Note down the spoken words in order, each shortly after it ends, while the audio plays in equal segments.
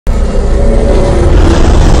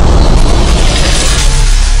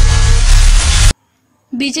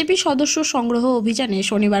BJP সদস্য সংগ্রহ অভিযানে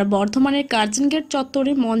শনিবার বর্ধমানের কার্জন গেট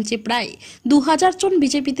চত্বরে মঞ্চে প্রায় 2000 জন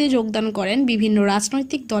বিজেপিতে যোগদান করেন বিভিন্ন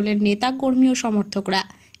রাজনৈতিক দলের নেতা কর্মী ও সমর্থকরা।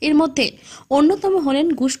 এর মধ্যে অন্যতম হলেন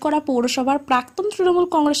ঘুষকরা পৌরসভার প্রাক্তন তৃণমূল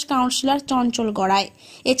কংগ্রেস কাউন্সিলর চঞ্চল গড়াই।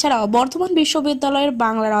 এছাড়াও বর্ধমান বিশ্ববিদ্যালয়ের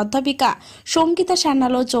বাংলার অধ্যাপিকা সঙ্গীতা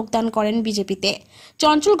সান্যালও যোগদান করেন বিজেপিতে।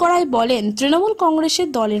 চঞ্চল গড়াই বলেন, তৃণমূল কংগ্রেসের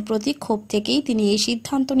দলের প্রতি ক্ষোভ থেকেই তিনি এই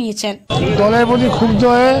সিদ্ধান্ত নিয়েছেন। দলের প্রতি ক্ষুব্ধ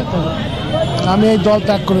হয়ে আমি এই দল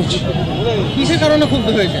ত্যাগ করেছি। কিসের কারণে ক্ষুব্ধ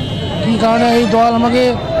হয়েছেন? কি কারণে? এই দল আমাকে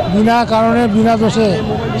বিনা কারণে বিনা দোষে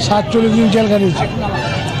 47 দিন জেল কাটিয়েছে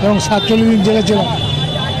এবং 47 দিন জেলে ছিলাম।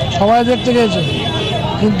 সবাই দেখতে গিয়েছে,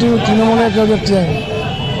 কিন্তু তৃণমূলে কেউ দেখতে যায়নি।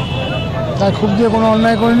 তাই ক্ষুব্ধ দিয়ে কোনো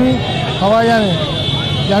অন্যায় করিনি। সবাই জানে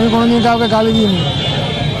যে আমি কোনোদিন কাউকে গালি দিইনি।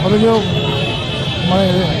 অথচ মানে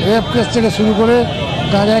রেপ কেস থেকে শুরু করে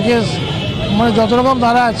গাঁজা কেস, মানে যত রকম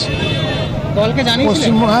ধারা আছে দলকে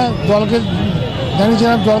পশ্চিমবঙ্গ দলকে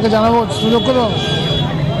জানিয়েছিলাম, দলকে জানাবো সুযোগ করো।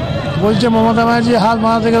 বলছে মমতা ব্যানার্জি হাত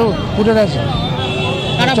মাথা থেকে উঠে গেছে।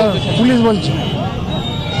 পুলিশ বলছে,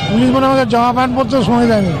 পুলিশ বলে আমাকে জামা প্যান্ট পরতেও সময়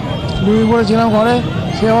দেয়নি। লুঙ্গি পরেছিলাম ঘরে,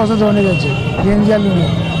 সে অবস্থা ধরে গেছে। গেঞ্জি আর লুঙ্গি,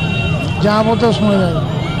 জামা পরতেও সময় দেয়নি।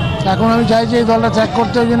 এখন আমি চাইছি এই দলটা ত্যাগ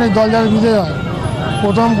করতে, ওই জন্য এই দল যাতে বিজয় হয়।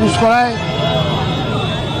 প্রথম ঘুষ করায়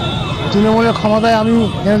তৃণমূলের ক্ষমতায় আমি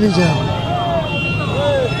এনে দিয়েছিলাম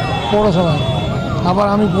পৌরসভায়, আবার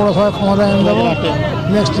আমি পৌরসভায় ক্ষমতায় এনে দেবো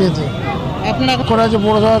নেক্সট ইয়েতে। করা হয়েছে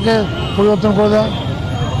পৌরসভাকে পরিবর্তন করে দেওয়া।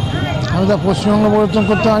 আমি তা পশ্চিমবঙ্গ পরিবর্তন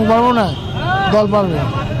করতে আমি পারবো না, দল পারবে।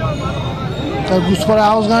 তাই ঘুষ করে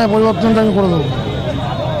আউস গাঁয়ে পরিবর্তনটা আমি করে দেবো।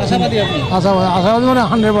 আশাবাদী মানে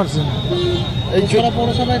 100%।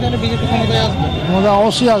 ক্ষমতায়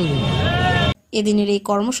অবশ্যই আসবে। এদিনের এই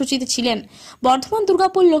কর্মসূচিতে ছিলেন বর্ধমান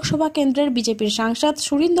দুর্গাপুর লোকসভা কেন্দ্রের বিজেপির সাংসদ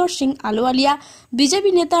সুরিন্দর সিং আলুওয়ালিয়া,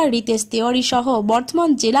 বিজেপি নেতা রিতেশ তিওয়ারি সহ বর্ধমান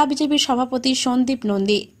জেলা বিজেপির সভাপতি সন্দীপ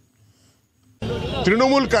নন্দী।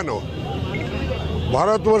 তৃণমূল কেন,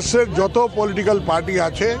 ভারতবর্ষের যত পলিটিক্যাল পার্টি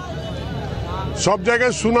আছে সব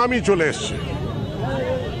জায়গায় সুনামি চলে এসছে।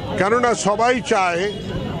 কেননা সবাই চায়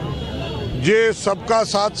যে সবকা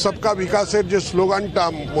সাথ সবকা বিকাশের যে স্লোগানটা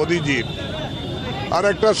মোদিজির, আর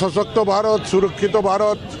একটা সশক্ত ভারত, সুরক্ষিত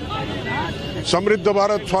ভারত, সমৃদ্ধ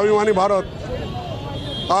ভারত, স্বাভিমানী ভারত,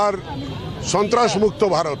 আর সন্ত্রাস মুক্ত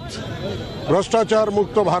ভারত, ভ্রষ্টাচার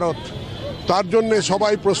মুক্ত ভারত, তার জন্যে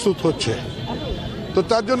সবাই প্রস্তুত হচ্ছে। তো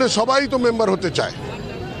তার জন্য সবাই তো মেম্বার হতে চায়।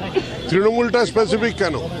 তৃণমূলটা স্পেসিফিক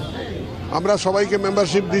কেন, আমরা সবাইকে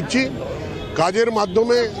মেম্বারশিপ দিচ্ছি। কাজের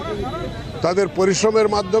মাধ্যমে, তাদের পরিশ্রমের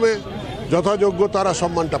মাধ্যমে যথাযোগ্য তারা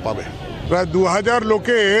সম্মানটা পাবে। প্রায় 2000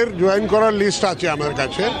 লোকের জয়েন করার লিস্ট আছে আমার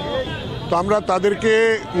কাছে। তো আমরা তাদেরকে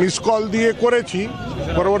মিস কল দিয়ে করেছি,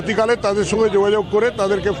 পরবর্তীকালে তাদের সঙ্গে যোগাযোগ করে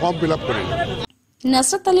তাদেরকে ফর্ম ফিল আপ করে।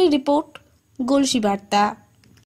 নাসরাত আলীর রিপোর্ট, গালসি বার্তা।